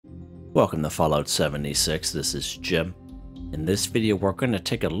Welcome to Fallout 76, this is Jim. In this video we're going to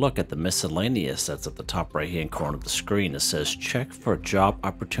take a look at the miscellaneous that's at the top right hand corner of the screen. It says check for job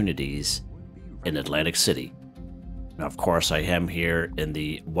opportunities in Atlantic City. Now of course I am here in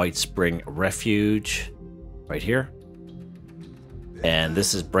the White Spring Refuge, right here. And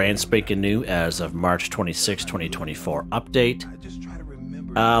this is brand spanking new as of March 26, 2024 update.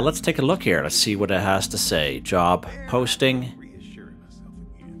 Let's take a look here. Let's see what it has to say. Job posting.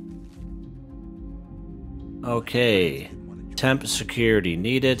 Okay. Temp security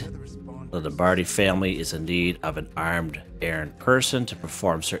needed. The Lombardi family is in need of an armed errand person to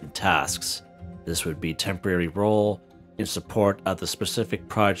perform certain tasks. This would be temporary role in support of the specific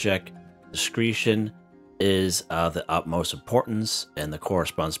project. Discretion is of the utmost importance, and the core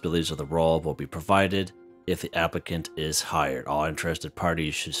responsibilities of the role will be provided if the applicant is hired. All interested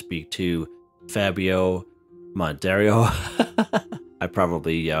parties should speak to Fabio Mondario. I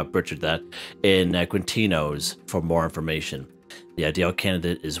probably butchered that, in Quentino's for more information. The ideal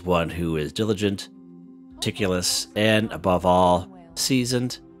candidate is one who is diligent, meticulous, and above all,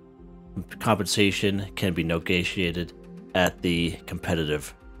 seasoned. Compensation can be negotiated at the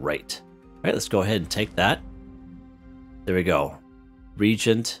competitive rate. All right, let's go ahead and take that. There we go.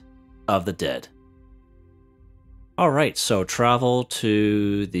 Regent of the Dead. All right, so travel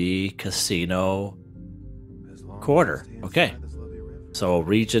to the casino quarter. Okay. So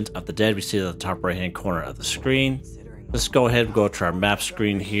Regent of the Dead, we see it at the top right hand corner of the screen. Let's go ahead and go to our map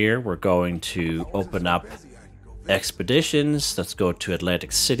screen here. We're going to open up expeditions. Let's go to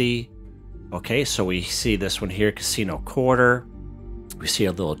Atlantic City. Okay, so we see this one here, Casino Quarter. We see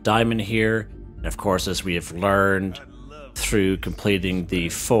a little diamond here. And of course, as we have learned through completing the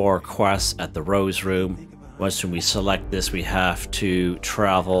 4 quests at the Rose Room, once we select this, we have to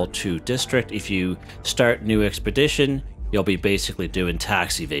travel to District. If you start new expedition, you'll be basically doing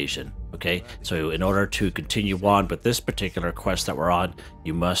tax evasion, okay? So in order to continue on with this particular quest that we're on,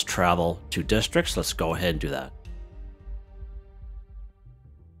 you must travel to districts. Let's go ahead and do that.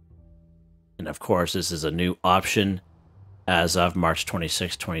 And of course, this is a new option as of March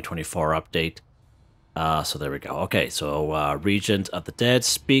 26, 2024 update. So there we go. Okay, so Regent of the Dead,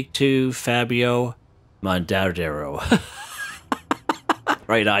 speak to Fabio Mondario.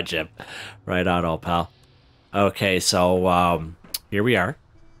 Right on, Jim. Right on, old pal. Okay, so here we are,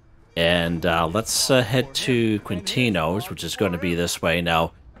 and let's head to Quentino's, which is going to be this way.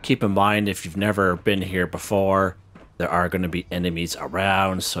 Now, keep in mind, if you've never been here before, there are going to be enemies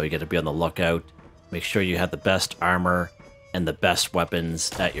around, so you got to be on the lookout. Make sure you have the best armor and the best weapons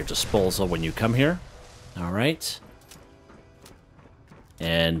at your disposal when you come here. All right.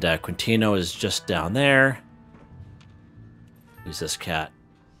 And Quentino is just down there. Who's this cat?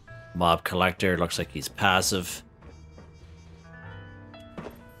 Mob collector, looks like he's passive.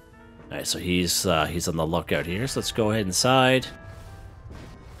 Alright, so he's on the lookout here, so let's go ahead inside.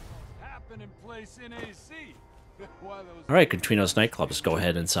 Alright, Quentino's nightclub, let's go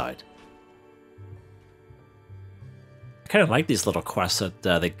ahead inside. I kind of like these little quests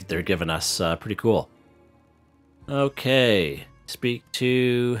that they're giving us, pretty cool. Okay, speak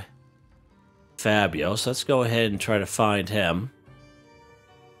to Fabio, so let's go ahead and try to find him.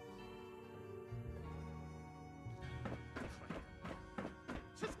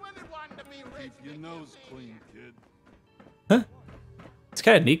 Huh? It's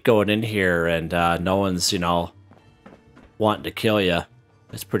kind of neat going in here and no one's, you know, wanting to kill you.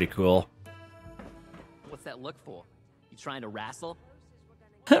 It's pretty cool. What's that look for? You trying to wrestle?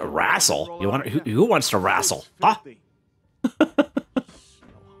 Wrestle? You want who wants to wrestle? Huh? Arm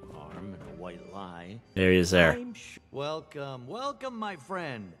and a white lie. There he is there. Welcome, welcome, my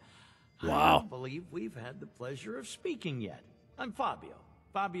friend. Wow. I don't believe we've had the pleasure of speaking yet. I'm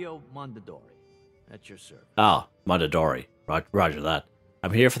Fabio Mondadori. At your service. Oh, Mondadori. Roger that.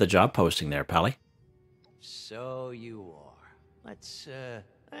 I'm here for the job posting there, Pally. So you are. Let's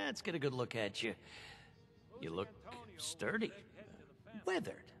get a good look at you. You look sturdy.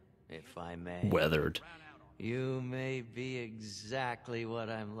 Weathered, if I may. Weathered. You may be exactly what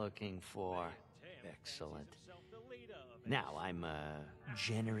I'm looking for. Excellent. Now, I'm a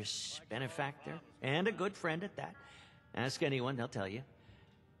generous benefactor and a good friend at that. Ask anyone, they'll tell you.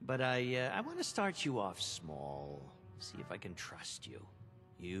 But I want to start you off small, see if I can trust you.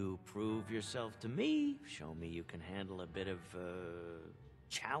 You prove yourself to me, show me you can handle a bit of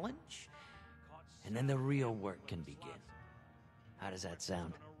challenge, and then the real work can begin. How does that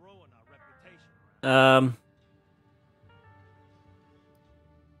sound?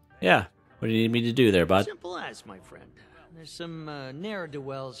 Yeah. What do you need me to do there, bud? Simple as, my friend. There's some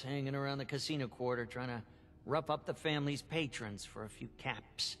ne'er-do-wells hanging around the casino quarter trying to rough up the family's patrons for a few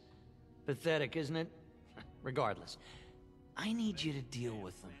caps. Pathetic, isn't it? Regardless, I need you to deal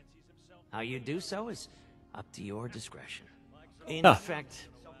with them. How you do so is up to your discretion. In fact,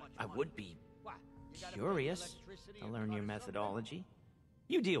 I would be curious to learn your methodology.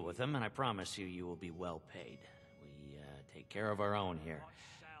 You deal with them, and I promise you, you will be well paid. We take care of our own here.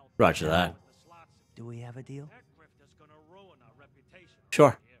 Roger that. Do we have a deal?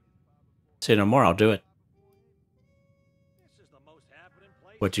 Sure. Say no more, I'll do it.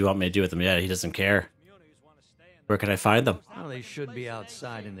 What do you want me to do with them? Yeah, he doesn't care. Where can I find them? Well, they should be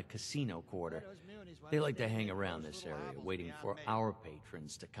outside in the casino quarter. They like to hang around this area, waiting for our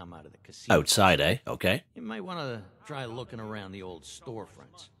patrons to come out of the casino. Outside, eh? Okay. You might want to try looking around the old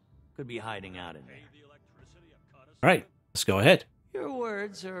storefronts. Could be hiding out in there. All right, let's go ahead. Your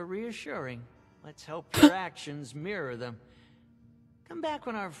words are reassuring. Let's hope your actions mirror them. Come back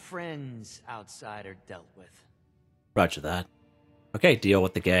when our friends outside are dealt with. Roger that. Okay, deal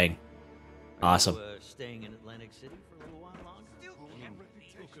with the gang. Awesome. Are you, staying in Atlantic City for a little while longer?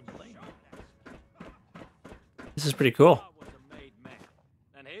 This is pretty cool.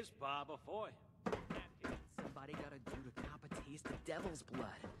 Somebody gotta do the cop a taste of devil's blood.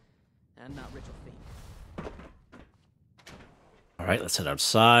 And not rich or famous. All right, let's head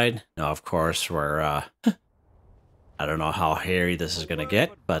outside. Now, of course, we're, I don't know how hairy this is going to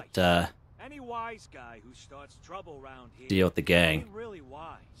get, but, Any wise guy who starts trouble around here deal with the gang. ain't really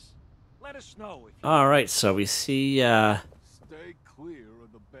wise. Let us know if All right, so we see, stay clear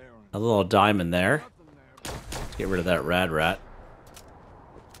of the Baron. a little diamond there. Let's get rid of that rad rat.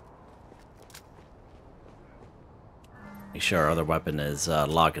 Make sure our other weapon is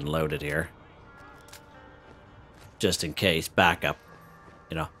locked and loaded here. Just in case, backup.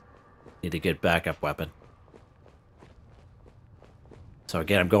 You know, need a good backup weapon. So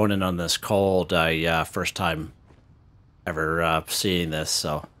again, I'm going in on this cold. First time ever seeing this,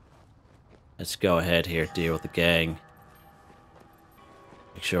 so let's go ahead here, deal with the gang.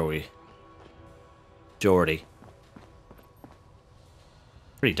 Make sure we... Jordy.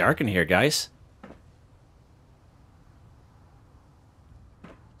 Pretty dark in here, guys.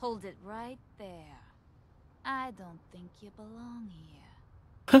 Hold it right there. I don't think you belong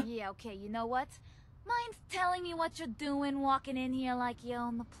here. Yeah, okay, you know what? Mind telling me what you're doing walking in here like you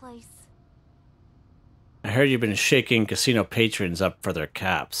own the place? I heard you've been shaking casino patrons up for their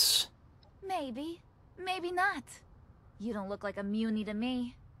caps. Maybe. Maybe not. You don't look like a munie to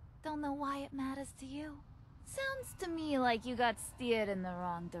me. Don't know why it matters to you. Sounds to me like you got steered in the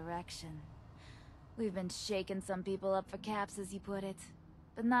wrong direction. We've been shaking some people up for caps, as you put it,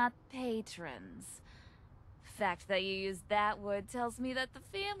 but not patrons. Fact that you used that word tells me that the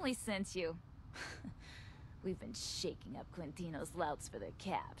family sent you. We've been shaking up Quentino's louts for their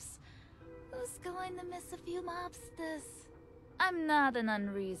caps. Who's going to miss a few mobsters? I'm not an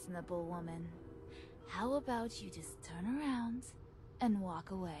unreasonable woman. How about you just turn around and walk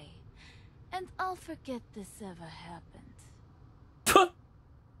away, and I'll forget this ever happened.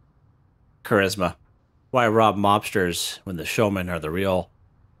 Charisma. Why rob mobsters when the showmen are the real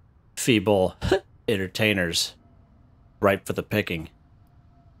feeble entertainers, ripe for the picking?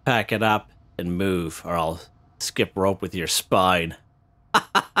 Pack it up and move, or I'll skip rope with your spine.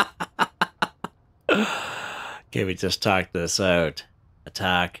 Okay, we just talked this out.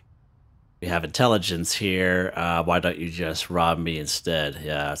 Attack. We have intelligence here. Why don't you just rob me instead?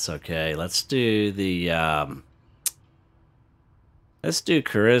 Yeah, it's okay. Let's do the, let's do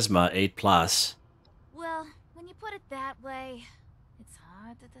charisma 8+. Well, when you put it that way, it's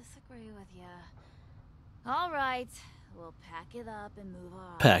hard to disagree with you. All right, we'll pack it up and move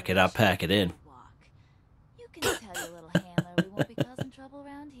on. Pack it up, pack it in. Walk. You can tell your little handler we won't be causing trouble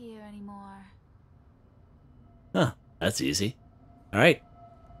around here anymore. Huh, that's easy. All right.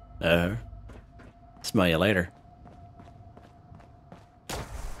 Smell you later.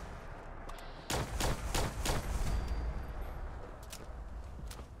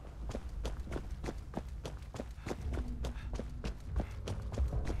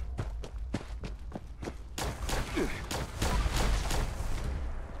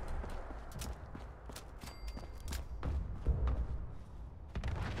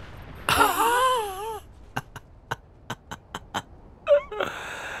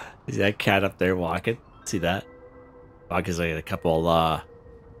 Is that cat up there walking? See that? Walking like a couple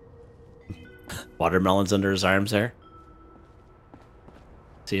watermelons under his arms there.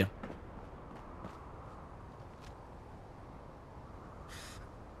 See him?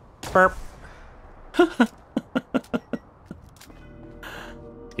 Burp. Let's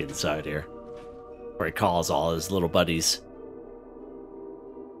get inside here. Where he calls all his little buddies.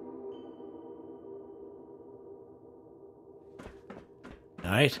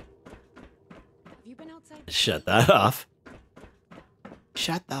 Alright. Shut that off.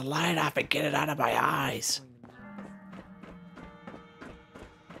 Shut the light off and get it out of my eyes.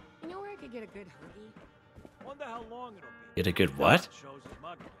 You know where I could get a good hoagie? Wonder how long it'll be. Get a good what? Shows his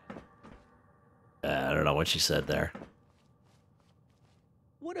mug again. I don't know what she said there.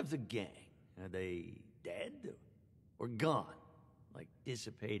 What of the gang? Are they dead or gone? Like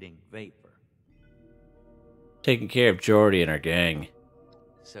dissipating vapor? Taking care of Jordy and her gang.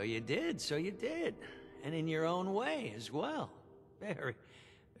 So you did. And in your own way as well. Very,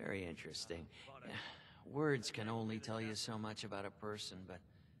 very interesting. Words can only tell you so much about a person, but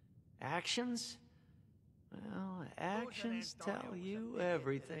actions? Well, actions tell you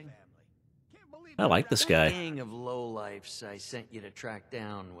everything. I like this guy. That gang of lowlifes I sent you to track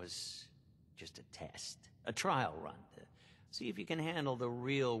down was just a test. A trial run to see if you can handle the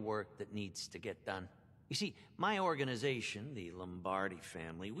real work that needs to get done. You see, my organization, the Lombardi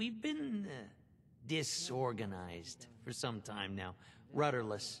family, we've been disorganized for some time now.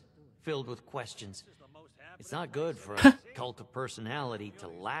 Rudderless, filled with questions. It's not good for a cult of personality to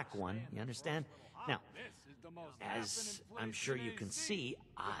lack one, you understand? Now, as I'm sure you can see,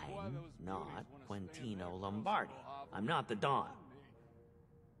 I'm not Quentino Lombardi. I'm not the Don.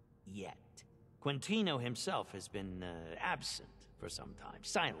 Yet. Quentino himself has been absent for some time,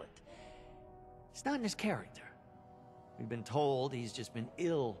 silent. It's not in his character. We've been told he's just been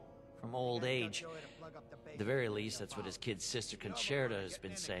ill from old age. At the very least, that's what his kid sister Concerta has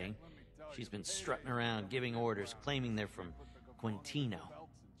been saying. She's been strutting around, giving orders, claiming they're from Quentino.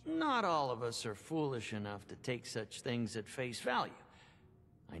 Not all of us are foolish enough to take such things at face value.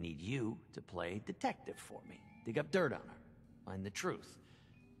 I need you to play detective for me. Dig up dirt on her. Find the truth.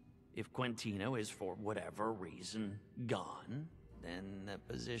 If Quentino is, for whatever reason, gone, then the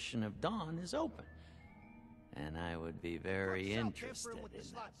position of Don is open. And I would be very interested in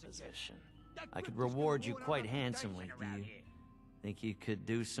that position. I could reward you quite handsomely. Do you think you could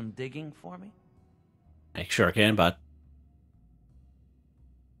do some digging for me? I sure can, bud.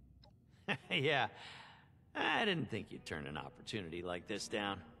 Yeah, I didn't think you'd turn an opportunity like this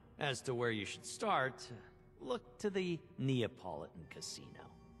down. As to where you should start, look to the Neapolitan Casino.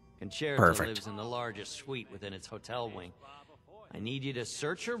 Concerta lives in the largest suite within its hotel wing. I need you to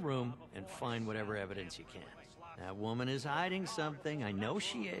search her room and find whatever evidence you can. That woman is hiding something. I know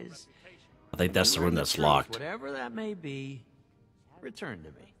she is. I think that's the room that's locked. Whatever that may be, return to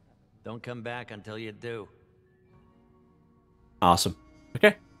me. Don't come back until you do. Awesome.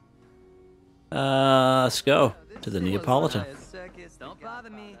 Okay. Let's go to the Neapolitan. Don't bother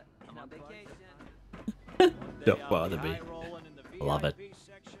me. I'm on vacation. Don't bother me. Love it.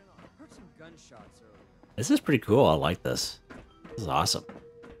 Heard some gunshots earlier. This is pretty cool. I like this. This is awesome.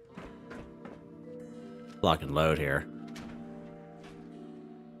 Lock and load here.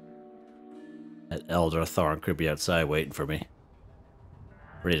 That elder Thorn could be outside waiting for me.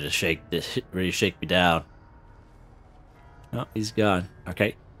 Ready to shake me down. Oh, he's gone.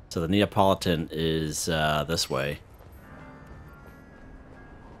 Okay. So the Neapolitan is this way.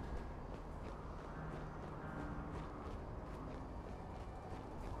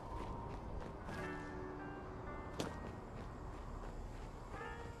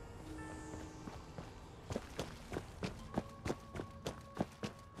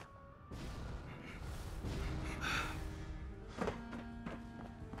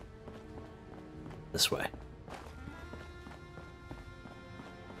 This way.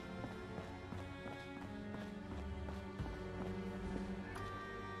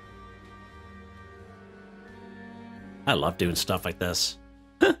 I love doing stuff like this.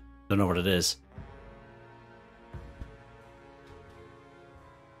 Don't know what it is.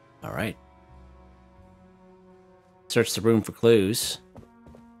 All right. Search the room for clues.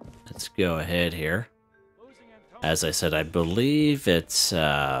 Let's go ahead here. As I said, I believe it's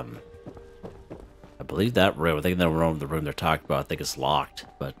I believe that room. I think the room they're talking about, I think it's locked,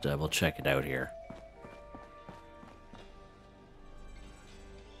 but we'll check it out here.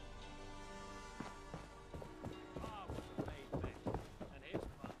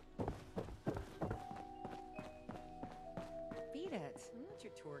 Beat it. I'm not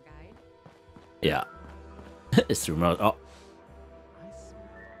your tour guide. Yeah. It's the remote. Oh.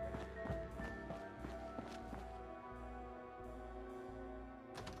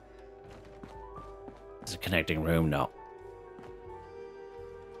 It's a connecting room. No.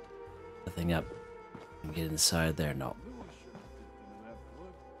 Nothing up. Can get inside there. No.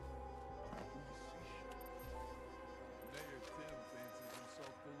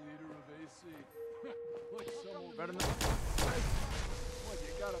 Better than what,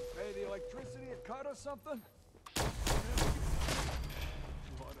 you gotta pay the electricity a cut or something? Thought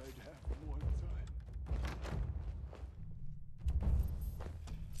I'd have more time.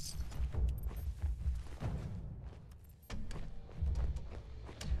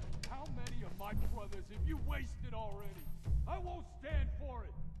 this if you waste it already. I won't stand for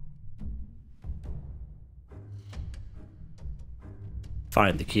it.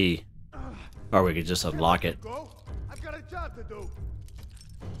 Find the key. Or we could just unlock it. Go. I've got a job to do.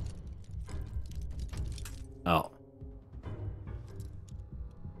 Oh.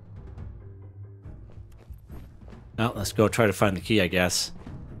 Well, let's go try to find the key, I guess.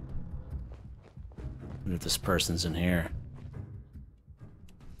 Wonder if this person's in here.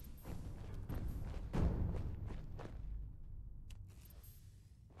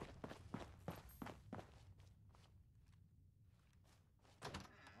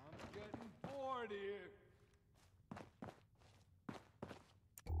 I'm getting bored here.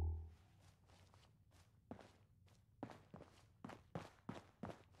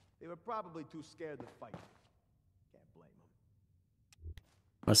 They were probably too scared to fight. Can't blame them.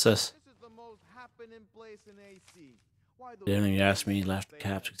 What's this? This is the most happening place in AC. Why those Everything you asked me, left the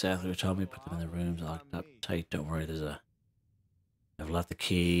caps exactly what you told me, put them in the rooms, locked up tight, don't worry, I've left the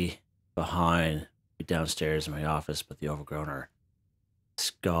key behind, be downstairs in my office, but the overgrown are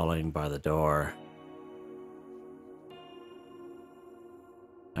skulling by the door.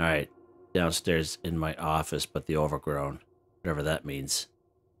 Alright, downstairs in my office, but the overgrown, whatever that means.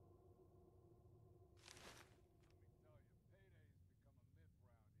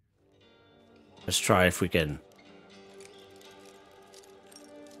 Let's try if we can.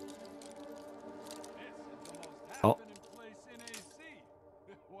 Oh. Place in AC.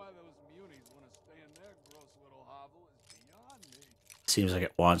 Why those munis want to stay in their gross little hovel is beyond me. Seems like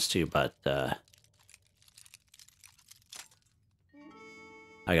it wants to, but I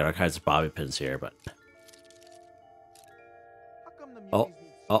got all kinds of bobby pins here, but How come the oh, munis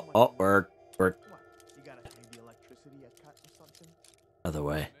need so much oh, money? we're What? You gotta pay the electricity at cut or something? other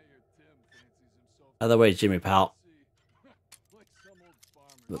way. Mayor Tim fancies himself Other way, Jimmy pal. like some old farmer.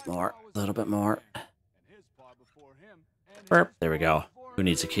 A bit more, a little bit more. And his pa before him, and Burp. his There we pa go. before Who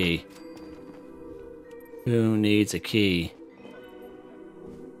needs a him. key? Who needs a key?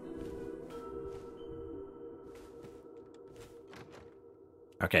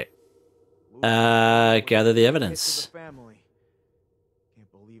 Okay. Gather the evidence. Family.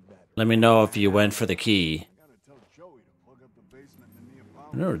 Can't believe that. Let me know if you went for the key. I gotta tell Joey to plug up the basement in the I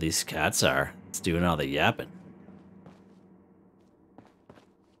Neapolitan. don't know where these cats are. It's doing all the yapping.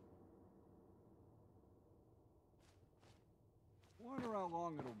 Wonder how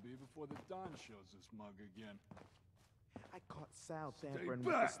long it'll be before the Don shows this mug again. I caught Sal tampering with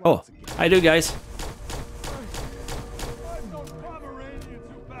the back. Oh, slots again. I do, guys. I'm no Pomeranian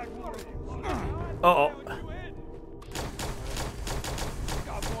to back worry. Uh-oh.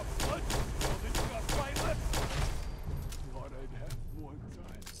 Got more blood spilled than you got fight left. Thought I'd have more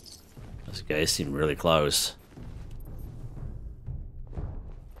time. Those guys seem really close.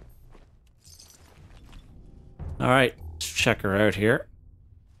 All right, let's check her out here.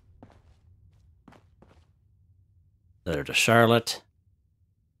 Letter to Charlotte.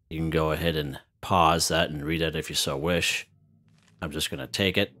 You can go ahead and pause that and read it if you so wish. I'm just going to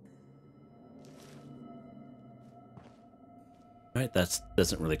take it. All right, that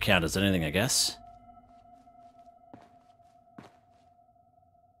doesn't really count as anything, I guess.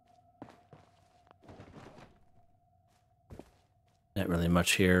 Not really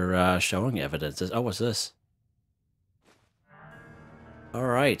much here showing evidence. Oh, what's this? All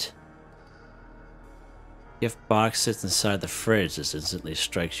right. Gift box sits inside the fridge. This instantly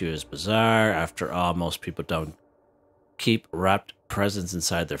strikes you as bizarre. After all, most people don't keep wrapped presents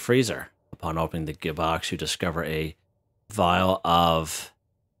inside their freezer. Upon opening the gift box, you discover a vial of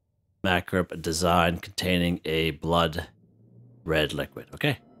macrop design containing a blood red liquid.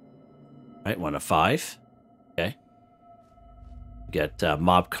 Okay. Right, 1 of 5. Okay. Get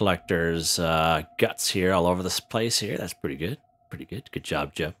mob collector's guts here all over this place here. That's pretty good. Pretty good. Good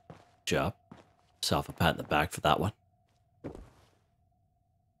job, Jeb. Good job. Self a pat in the back for that one.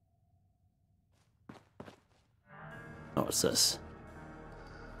 Oh, what's this?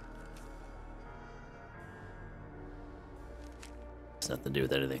 It's nothing to do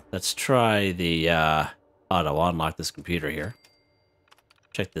with anything. Let's try the auto unlock this computer here.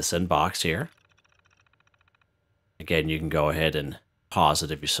 Check this inbox here. Again, you can go ahead and pause it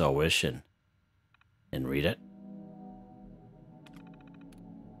if you so wish and read it.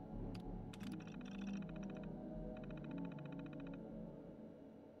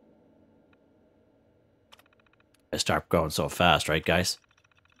 I start going so fast, right, guys?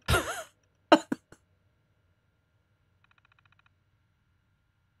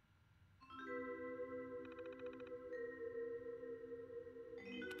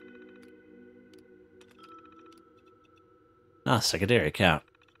 Ah, secondary account.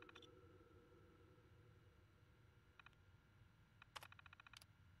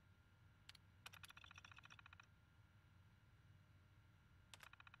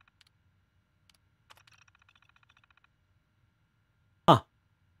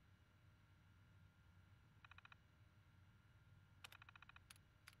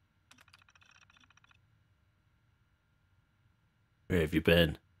 Where have you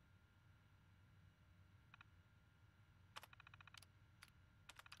been?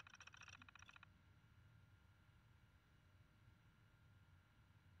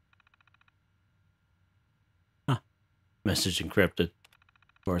 Huh. Message encrypted.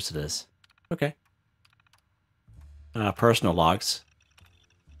 Of course it is. Okay. Personal logs.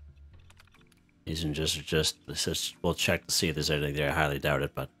 These are just we'll check to see if there's anything there. I highly doubt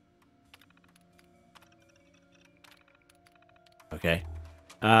it, but okay.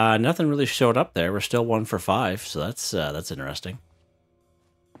 Nothing really showed up there. We're still 1 for 5, so that's interesting.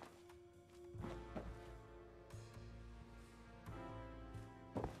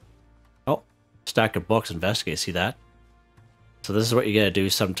 Oh, stack of books. Investigate. See that? So this is what you gotta do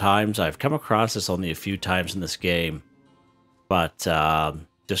sometimes. I've come across this only a few times in this game, but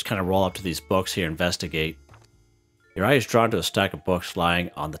just kind of roll up to these books here, investigate. Your eye is drawn to a stack of books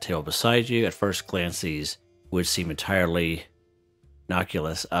lying on the table beside you. At first glance, these would seem entirely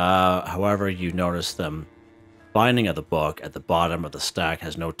innocuous. However, you notice the binding of the book at the bottom of the stack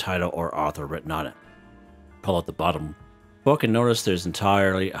has no title or author written on it. Pull out the bottom book and notice there's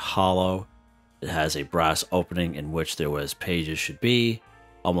entirely hollow. It has a brass opening in which there was pages should be,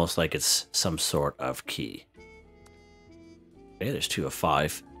 almost like it's some sort of key. Okay, there's 2 of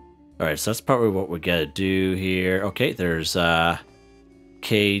 5. All right, so that's probably what we gotta do here. Okay, there's a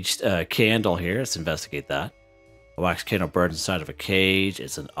caged candle here. Let's investigate that. A wax candle burns inside of a cage.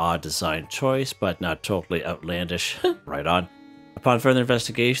 It's an odd design choice, but not totally outlandish. Right on. Upon further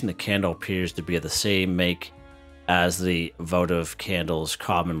investigation, the candle appears to be of the same make as the votive candles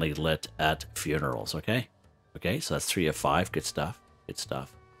commonly lit at funerals. Okay, so that's 3 of 5. Good stuff. Good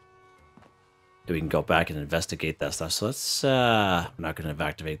stuff. We can go back and investigate that stuff. So let's, I'm not going to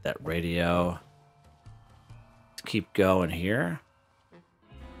activate that radio. Let's keep going here.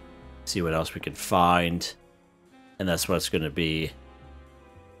 See what else we can find. And that's what it's going to be.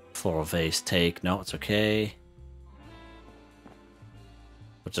 Floral vase take. No, it's okay.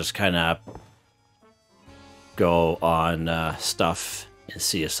 We'll just kind of go on stuff and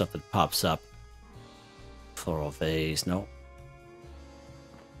see if something pops up. Floral vase. No.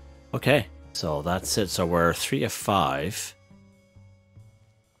 Okay. So that's it. So we're 3 of 5.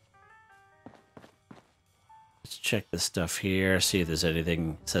 Let's check this stuff here. See if there's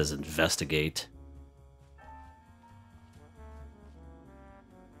anything that says investigate.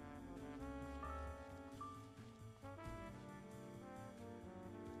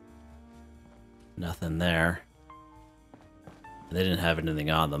 Nothing there. They didn't have anything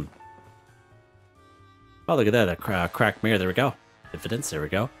on them. Oh, look at that. A cracked mirror. There we go. Evidence. There we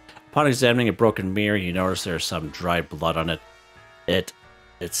go. Upon examining a broken mirror, you notice there's some dried blood on it.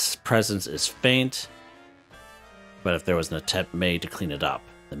 Its presence is faint, but if there was an attempt made to clean it up,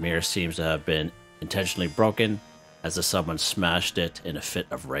 the mirror seems to have been intentionally broken, as if someone smashed it in a fit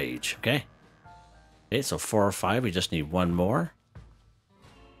of rage. Okay. Okay, so 4 or 5. We just need 1 more.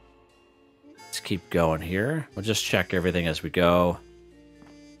 Let's keep going here. We'll just check everything as we go.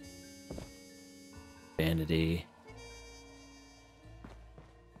 Vanity.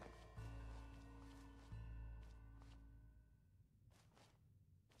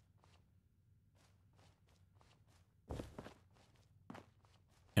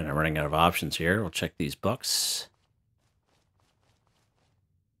 Kind of running out of options here. We'll check these books.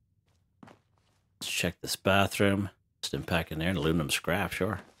 Let's check this bathroom. Stim pack in there, and aluminum scrap,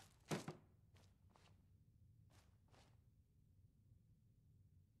 sure.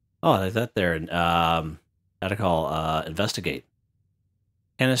 Oh, I thought there. Atticall, investigate.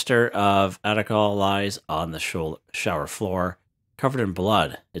 Canister of Atticall lies on the shower floor, covered in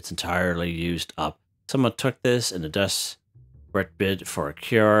blood. It's entirely used up. Someone took this in a desperate bid for a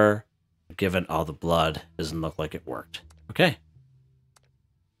cure. Given all the blood, doesn't look like it worked. Okay.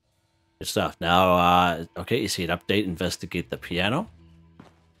 Good stuff. Now, okay, you see an update. Investigate the piano.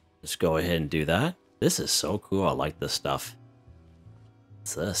 Let's go ahead and do that. This is so cool. I like this stuff.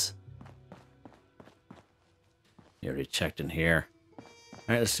 What's this? You already checked in here. All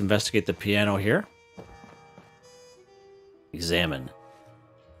right, let's investigate the piano here. Examine.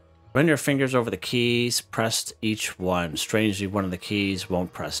 Run your fingers over the keys. Press each one. Strangely, one of the keys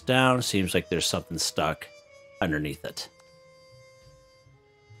won't press down. Seems like there's something stuck underneath it.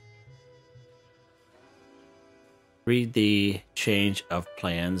 Read the change of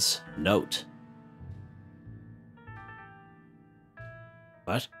plans note.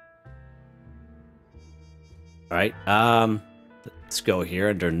 What? All right. Let's go here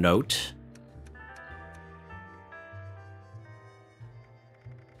under note.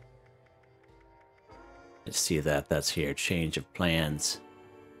 Let's see that. That's here. Change of plans.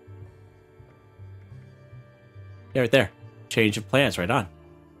 Yeah, right there. change of plans. Right on.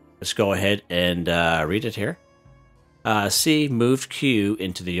 Let's go ahead and read it here. C moved Q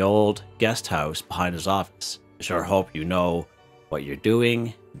into the old guest house behind his office. I sure hope you know what you're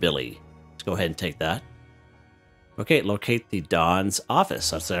doing, Billy. Let's go ahead and take that. Okay, locate the Don's office.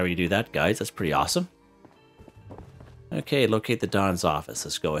 That's how you do that, guys. That's pretty awesome. Okay, locate the Don's office.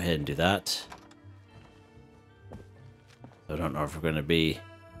 Let's go ahead and do that. I don't know if we're going to be...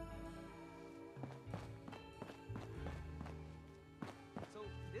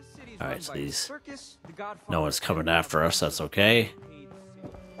 Alright, so these... No one's coming after us. That's okay.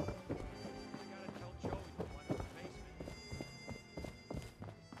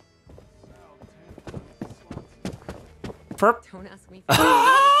 Perp. Don't ask me.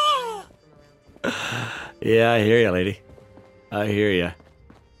 Yeah, I hear you, lady. I hear you.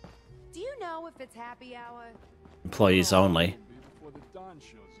 Do you know if it's happy hour? Employees only. Before the Don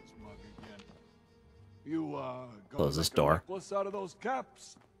shows his mug again. You Close this door. necklace out of those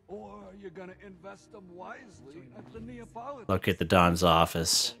caps, or you're gonna invest them wisely at the Neapolitan. Locate the Don's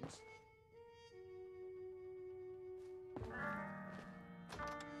office.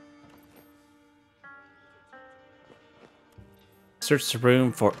 Search the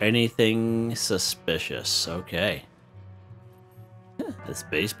room for anything suspicious. Okay. This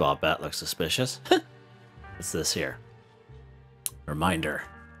baseball bat looks suspicious. What's this here? Reminder.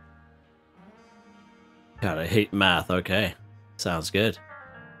 God, I hate math. Okay. Sounds good.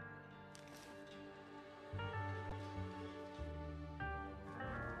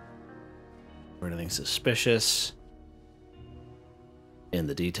 For anything suspicious. In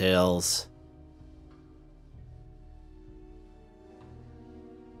the details.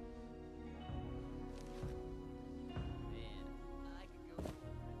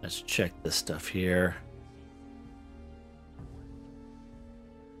 Let's check this stuff here.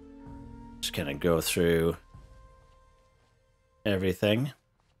 Just kind of go through everything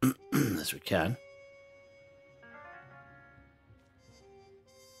as we can.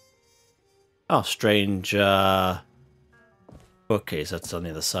 Oh, strange bookcase. That's on the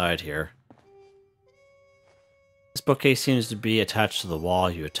other side here. This bookcase seems to be attached to the wall.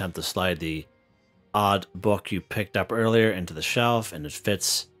 You attempt to slide the odd book you picked up earlier into the shelf, and it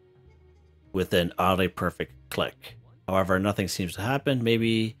fits with an oddly perfect click. However, nothing seems to happen.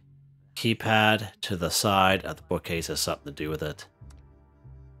 Maybe keypad to the side of the bookcase has something to do with it.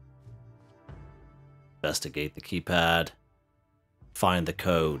 Investigate the keypad. Find the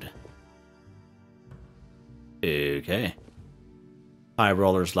code. Okay. High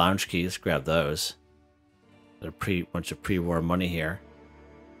Rollers lounge keys. Grab those. There's a bunch of pre-war money here.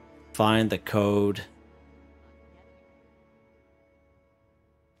 Find the code.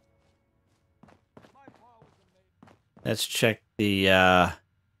 Let's check the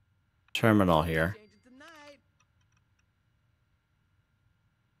terminal here.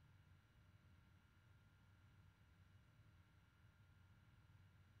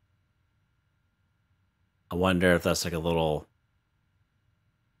 I wonder if that's like a little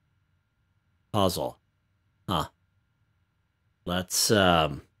puzzle. Huh. Let's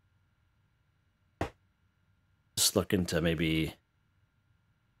just look into maybe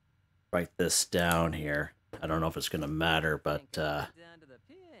write this down here. I don't know if it's going to matter, but so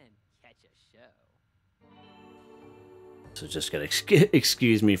just gonna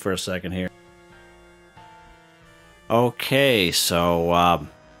excuse me for a second here. Okay, so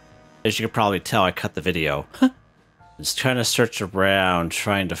as you can probably tell, I cut the video. Just trying to search around,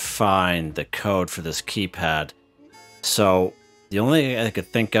 trying to find the code for this keypad. So the only thing I could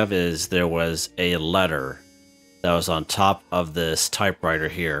think of is there was a letter that was on top of this typewriter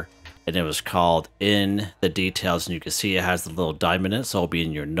here, and it was called In the Details, and you can see it has the little diamond in it, so it'll be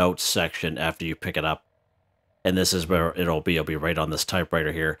in your notes section after you pick it up. And this is where it'll be right on this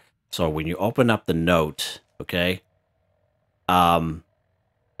typewriter here. So when you open up the note, okay,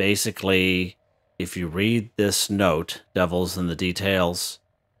 basically, if you read this note, Devils in the Details,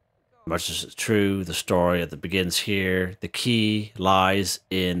 much as it's true, the story that begins here, the key lies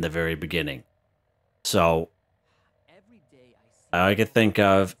in the very beginning. So all I can think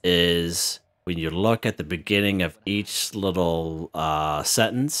of is when you look at the beginning of each little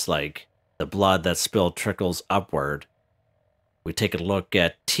sentence, like the blood that spilled trickles upward, we take a look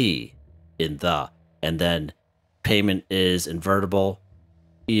at T in the, and then payment is invertible,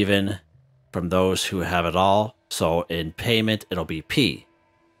 even from those who have it all. So in payment, it'll be P.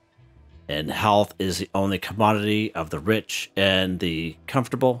 And health is the only commodity of the rich and the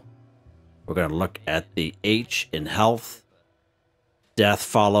comfortable. We're going to look at the H in health. Death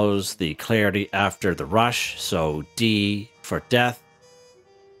follows the clarity after the rush. So D for death.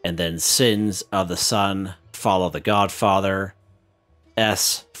 And then sins of the sun follow the Godfather.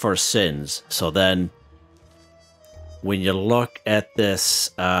 S for sins. So then, when you look at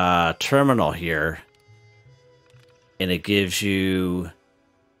this terminal here, and it gives you,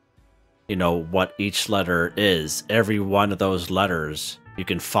 you know, what each letter is, every one of those letters you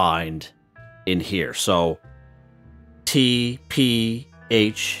can find in here. So TPHDS.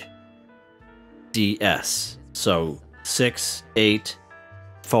 So 6, 8,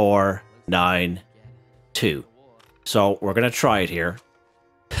 4, 9, 2. So we're gonna try it here.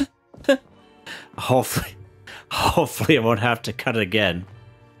 Hopefully I won't have to cut it again.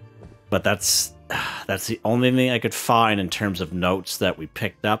 But that's the only thing I could find in terms of notes that we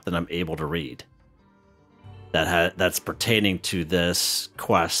picked up that I'm able to read. That's pertaining to this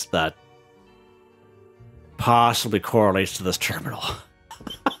quest that possibly correlates to this terminal.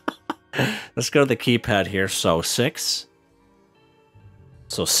 Let's go to the keypad here. So 6.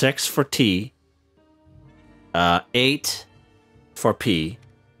 So 6 for T. 8 for P.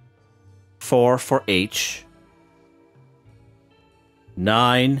 4 for H.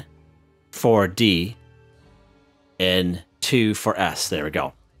 9 for D. And 2 for S. There we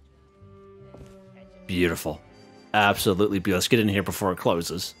go. Beautiful. Absolutely beautiful. Let's get in here before it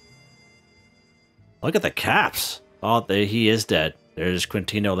closes. Look at the caps. Oh, he is dead. There's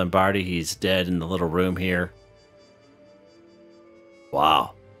Quentino Lombardi. He's dead in the little room here.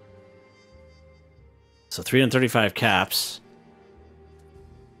 Wow. So 335 caps.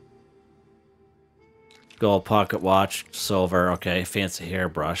 Gold pocket watch. Silver. Okay. Fancy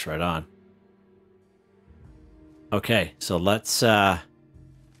hairbrush. Right on. Okay. So let's... Death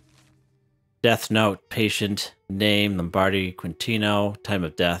note. Patient name. Lombardi Quentino. Time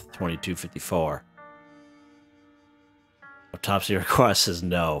of death. 2254. Autopsy request says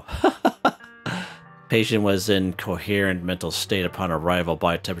no. Patient was in coherent mental state upon arrival.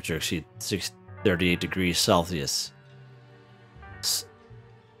 Body temperature exceed 38 degrees Celsius.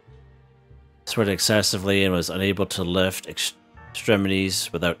 Sweated excessively and was unable to lift extremities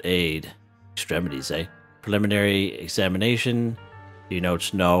without aid. Extremities, eh? Preliminary examination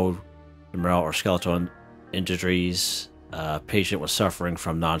denotes no femoral or skeletal injuries. Patient was suffering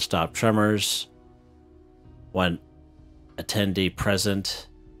from non-stop tremors. When attendee present,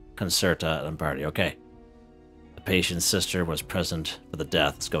 Concerta, Lombardi. Okay. The patient's sister was present for the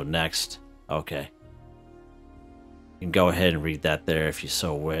death. Let's go next. Okay. You can go ahead and read that there if you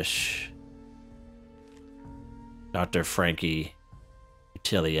so wish. Dr. Frankie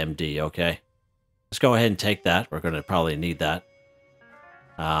Utilli, MD. Okay. Let's go ahead and take that. We're going to probably need that.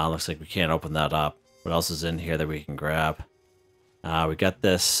 Looks like we can't open that up. What else is in here that we can grab? We got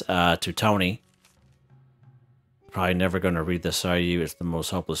this to Tony. Probably never going to read this, are you? It's the most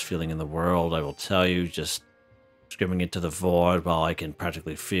hopeless feeling in the world. I will tell you, just screaming into the void while I can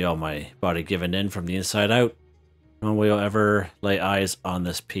practically feel my body giving in from the inside out. No one will ever lay eyes on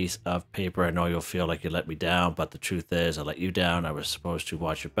this piece of paper. I know you'll feel like you let me down, but the truth is I let you down. I was supposed to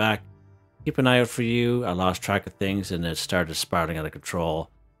watch your back, keep an eye out for you. I lost track of things and it started spiraling out of control.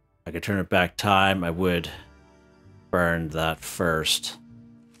 If I could turn it back time, I would burn that first.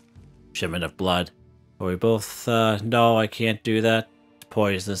 Shipment of blood. But we both know I can't do that. It's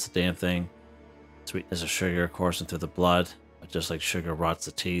poisonous, the damn thing. Sweetness of sugar coursing through the blood. But just like sugar rots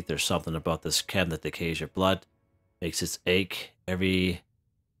the teeth, there's something about this chem that decays your blood. Makes it ache. Everything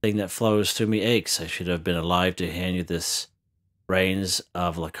that flows through me aches. I should have been alive to hand you this reins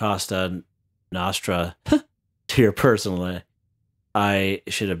of La Costa Nostra to your personally. I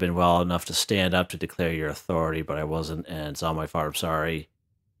should have been well enough to stand up to declare your authority, but I wasn't, and it's all my fault. I'm sorry.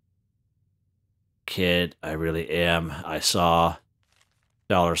 Kid, I really am. I saw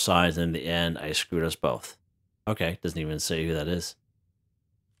dollar signs, and in the end, I screwed us both. Okay, doesn't even say who that is.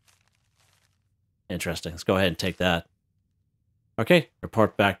 Interesting. Let's go ahead and take that. Okay,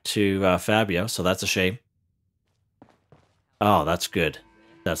 report back to Fabio, so that's a shame. Oh, that's good.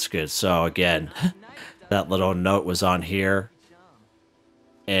 That's good. So again, that little note was on here.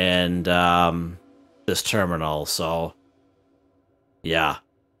 And this terminal, so yeah.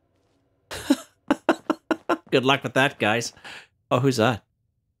 Good luck with that, guys. Oh, who's that?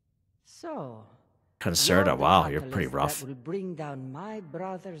 So, Concerta. Wow, you're pretty rough. That will bring down my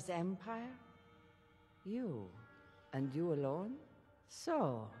brother's empire? You, and you alone?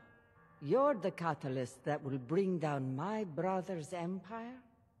 So, you're the catalyst that will bring down my brother's empire?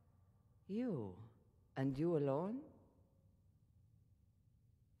 You, and you alone?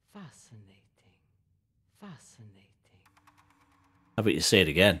 Fascinating. Fascinating. How about you say it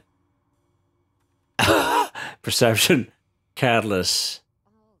again? Perception catalyst.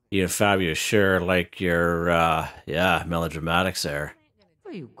 You and Fabio sure like your, yeah, melodramatics there.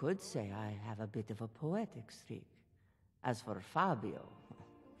 Well, you could say I have a bit of a poetic streak. As for Fabio,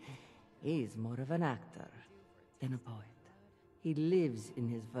 he's more of an actor than a poet. He lives in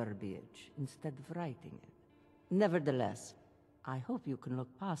his verbiage instead of writing it. Nevertheless, I hope you can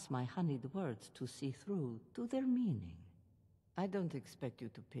look past my honeyed words to see through to their meaning. I don't expect you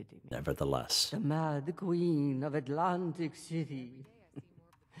to pity me. Nevertheless. The Mad Queen of Atlantic City.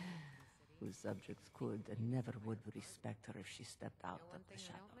 Whose subjects could and never would respect her if she stepped out of the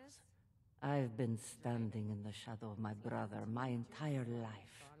shadows. I've been standing in the shadow of my brother my entire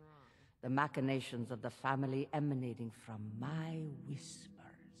life. The machinations of the family emanating from my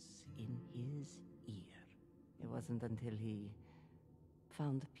whispers in his ear. It wasn't until he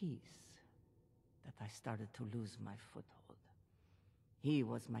found peace that I started to lose my foothold. He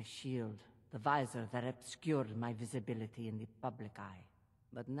was my shield, the visor that obscured my visibility in the public eye.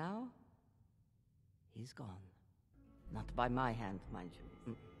 But now, he's gone. Not by my hand, mind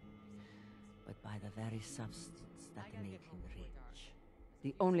you, but by the very substance that made him rich.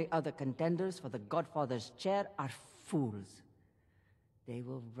 The only other contenders for the Godfather's chair are fools. They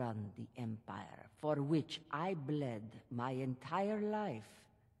will run the empire for which I bled my entire life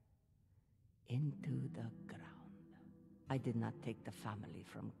into the ground. I did not take the family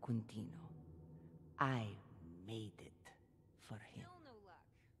from Quentino. I made it for him.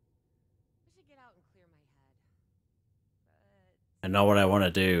 I know what I want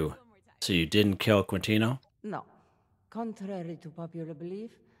to do. So you didn't kill Quentino? No. Contrary to popular belief,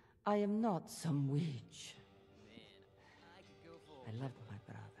 I am not some witch. I loved my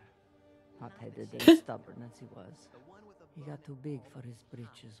brother. Hot-headed and stubborn as he was. He got too big for his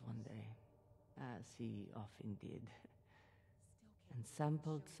britches one day, as he often did, and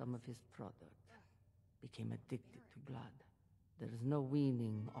sampled some of his product. Became addicted to blood. There is no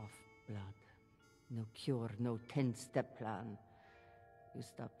weaning off blood. No cure, no 10-step plan. You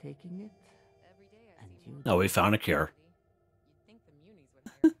stop taking it, and you... No, we found a cure.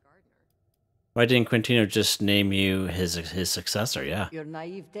 Why didn't Quentino just name you his successor? Yeah. Your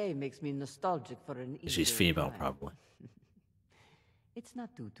naivete makes me nostalgic for an easier She's female, time. probably. It's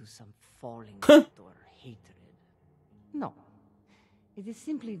not due to some falling out or hatred. No. It is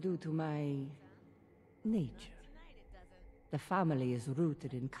simply due to my nature. The family is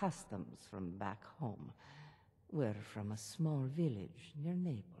rooted in customs from back home. We're from a small village near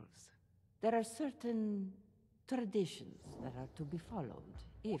Naples. There are certain traditions that are to be followed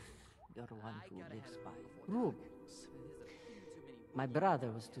if you're one who lives by rules. My brother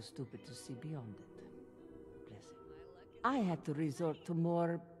was too stupid to see beyond it. Bless him. I had to resort to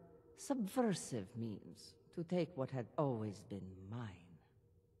more subversive means to take what had always been mine.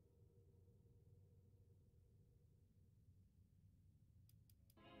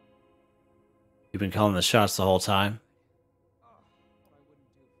 You've been calling the shots the whole time?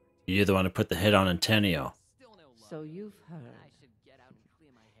 You're the one who put the hit on Antonio. So you've heard.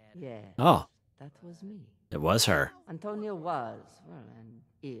 Yeah. Oh, That was me. it was her. Antonio was, well, and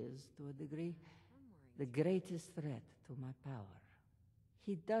is, to a degree, the greatest threat to my power.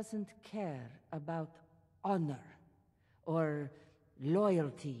 He doesn't care about honor or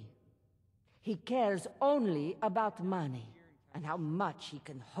loyalty. He cares only about money and how much he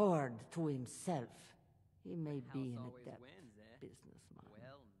can hoard to himself. He may be an adept businessman,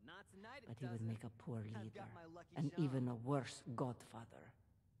 but he would make a poor leader and even a worse godfather.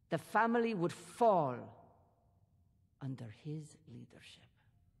 The family would fall under his leadership.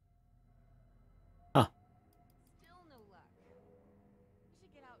 Huh.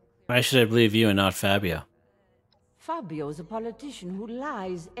 Why should I believe you and not Fabio? Fabio is a politician who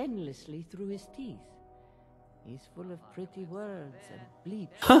lies endlessly through his teeth. He's full of pretty words and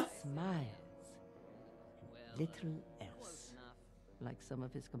bleached smiles. And little else. Like some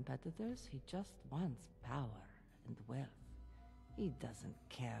of his competitors, he just wants power and wealth. He doesn't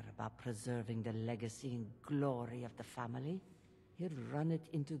care about preserving the legacy and glory of the family. He'll run it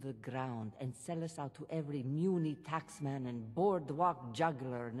into the ground and sell us out to every Muni taxman and boardwalk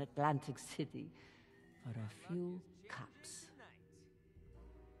juggler in Atlantic City for a few cups.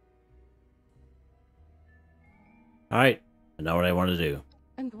 All right, I know what I want to do.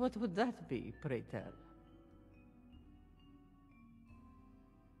 And what would that be, pray tell?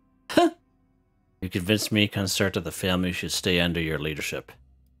 You convinced me, Concerta, the family should stay under your leadership.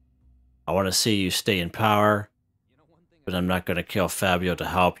 I want to see you stay in power, but I'm not going to kill Fabio to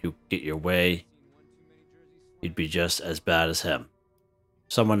help you get your way. You'd be just as bad as him.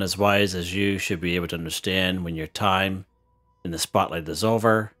 Someone as wise as you should be able to understand when your time in the spotlight is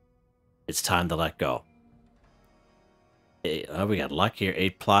over, it's time to let go. Hey, we got luck here,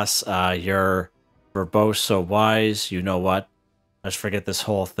 8+. You're verbose, so wise. You know what? Let's forget this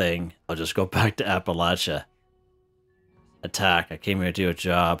whole thing. I'll just go back to Appalachia. Attack. I came here to do a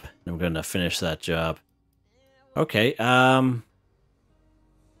job. And I'm going to finish that job. Okay,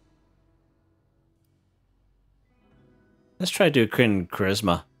 let's try to do Quentin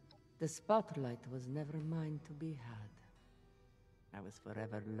Charisma. The spotlight was never mine to be had. I was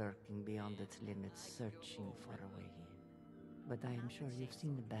forever lurking beyond its limits, searching for a way. But I am sure you've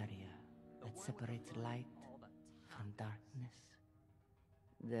seen the barrier that separates light from darkness.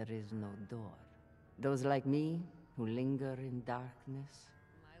 There is no door. Those like me, who linger in darkness,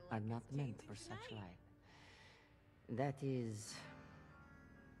 are not meant for such light. That is,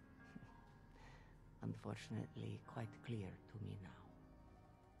 unfortunately, quite clear to me now.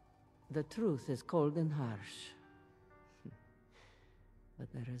 The truth is cold and harsh. But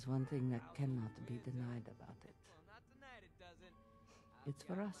there is one thing that cannot be denied about it. Its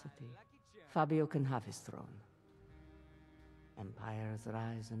veracity. Fabio can have his throne. Empires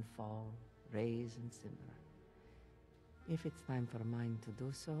rise and fall, raise and simmer. If it's time for mine to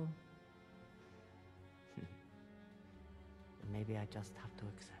do so, then maybe I just have to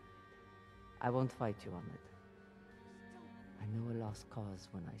accept it. I won't fight you on it. I know a lost cause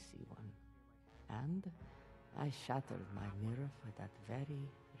when I see one. And I shattered my mirror for that very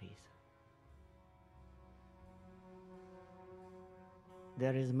reason.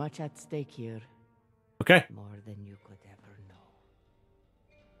 There is much at stake here. Okay. More than you could ever know.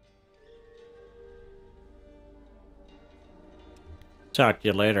 Talk to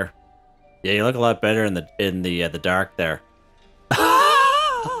you later. Yeah, you look a lot better in the dark there.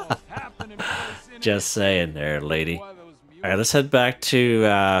 Just saying there, lady. Alright, let's head back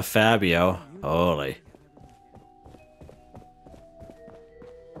to Fabio. Holy.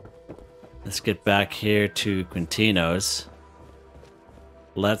 Let's get back here to Quentino's.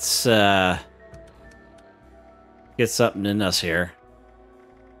 Let's get something in us here.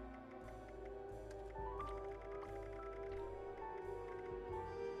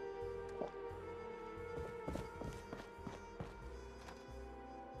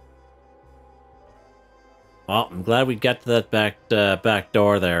 Well, I'm glad we got to that back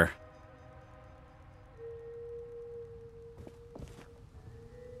door there.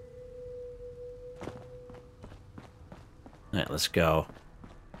 Alright, let's go.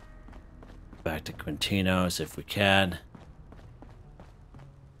 Back to Quentino's if we can.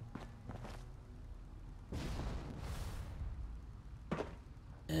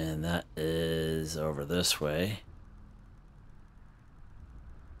 And that is over this way.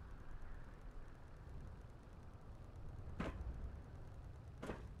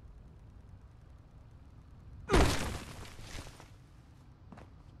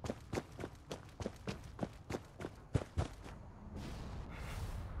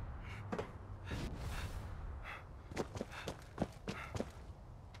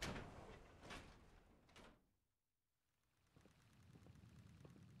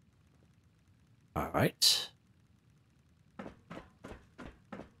 All right.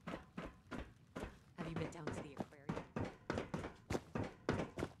 Have you been down to the aquarium?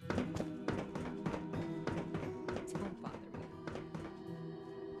 Don't bother me.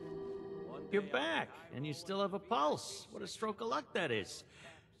 You're back, and you still have a pulse. What a stroke of luck that is.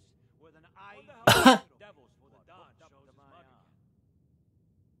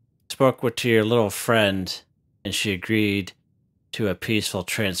 Spoke with your little friend, and she agreed to a peaceful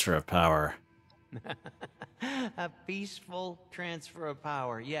transfer of power. A peaceful transfer of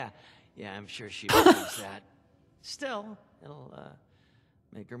power. Yeah, I'm sure she believes that. Still, it'll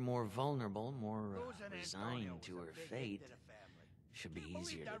make her more vulnerable, more resigned to her fate. Should be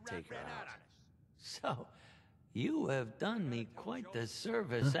easier to take her out. So, you have done me quite the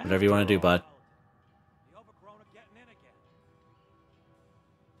service. Whatever you want to do, bud.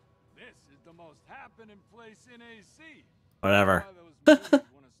 This is the most happening place in AC. Whatever.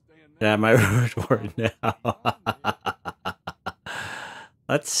 Yeah, my word now.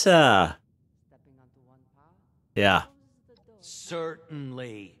 Let's yeah.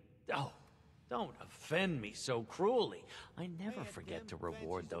 Certainly. Oh, don't offend me so cruelly. I never forget to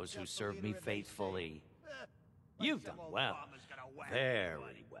reward those who serve me faithfully. You've done well.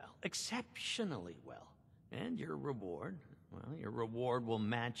 Very well. Exceptionally well. And your reward, well, your reward will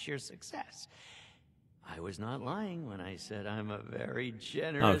match your success. I was not lying when I said I'm a very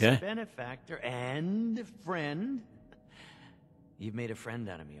generous benefactor and friend. You've made a friend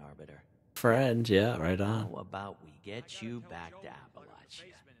out of me, Arbiter. Friend, yeah, right on. How about we get you back to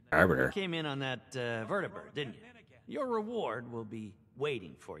Appalachia? Arbiter. You came in on that vertibird, didn't you? Your reward will be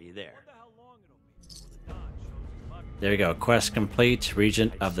waiting for you there. There you go. Quest complete.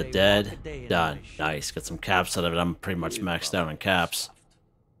 Regent of the Dead. Done. Nice. Get some caps out of it. I'm pretty much maxed out on caps.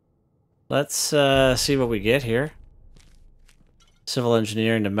 Let's see what we get here. Civil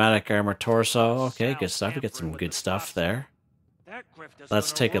engineering, pneumatic armor, torso. Okay, good stuff. We get some good stuff there.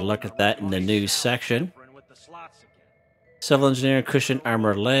 Let's take a look at that in the news section. Civil engineering, cushion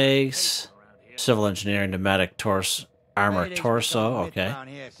armor legs. Civil engineering, pneumatic torso, armor torso. Okay.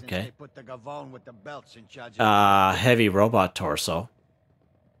 Okay. Heavy robot torso.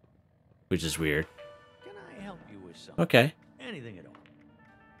 Which is weird. Can I help you with something? Okay. Anything at all.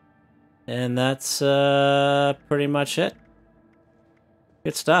 And that's pretty much it.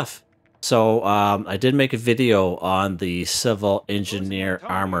 Good stuff. So I did make a video on the civil engineer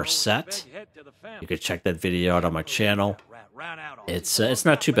armor set. You could check that video out on my channel. It's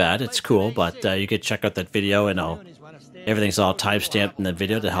not too bad. It's cool, but you could check out that video, and everything's all timestamped in the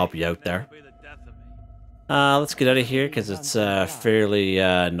video to help you out there. Let's get out of here because it's fairly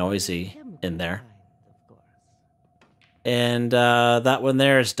noisy in there. And that one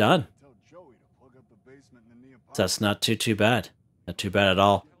there is done. So that's not too bad. Not too bad at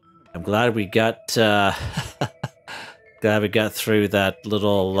all. I'm glad we got glad we got through that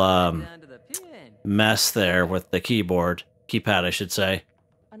little mess there with the keypad, I should say.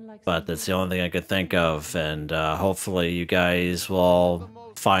 But that's the only thing I could think of, and hopefully you guys will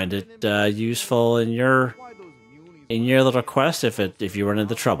find it useful in your little quest if you run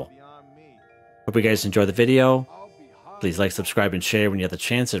into trouble. Hope you guys enjoy the video. Please like, subscribe, and share when you have the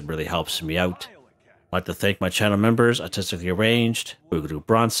chance. It really helps me out. I'd like to thank my channel members, Artistically Arranged, Boogaloo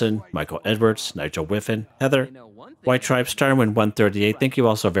Bronson, Michael Edwards, Nigel Whiffen, Heather, White Tribe, Starwind 138. Thank you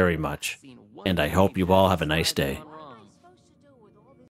all so very much, and I hope you all have a nice day.